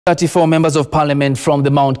34 members of parliament from the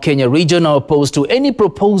Mount Kenya region are opposed to any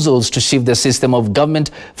proposals to shift the system of government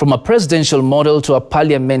from a presidential model to a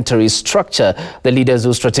parliamentary structure. The leaders,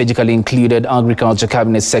 who strategically included Agriculture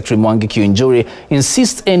Cabinet Secretary Mwangi Kiunjuri,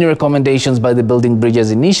 insist any recommendations by the Building Bridges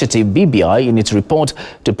Initiative (BBI) in its report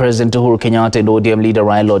to President Uhuru Kenyatta and ODM leader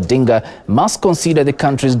Raila Odinga must consider the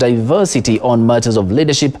country's diversity on matters of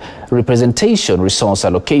leadership, representation, resource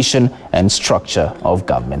allocation, and structure of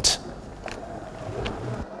government.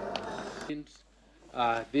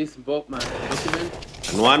 This document.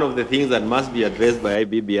 And one of the things that must be addressed by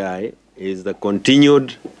BBI is the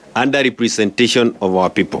continued underrepresentation of our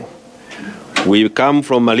people. We come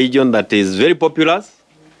from a region that is very populous,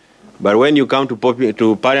 but when you come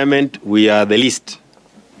to parliament, we are the least.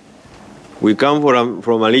 We come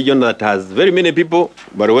from a region that has very many people,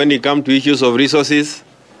 but when you come to issues of resources,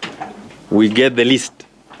 we get the least.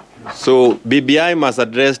 So BBI must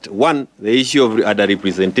address, one, the issue of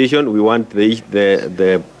underrepresentation. We want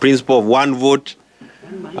the principle of one vote,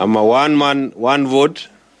 one man, one vote,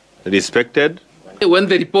 respected. When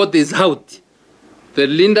the report is out, the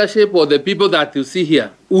leadership or the people that you see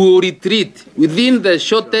here will retreat within the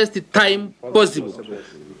shortest time possible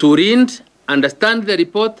to read, understand the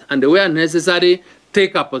report, and where necessary,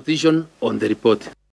 take a position on the report.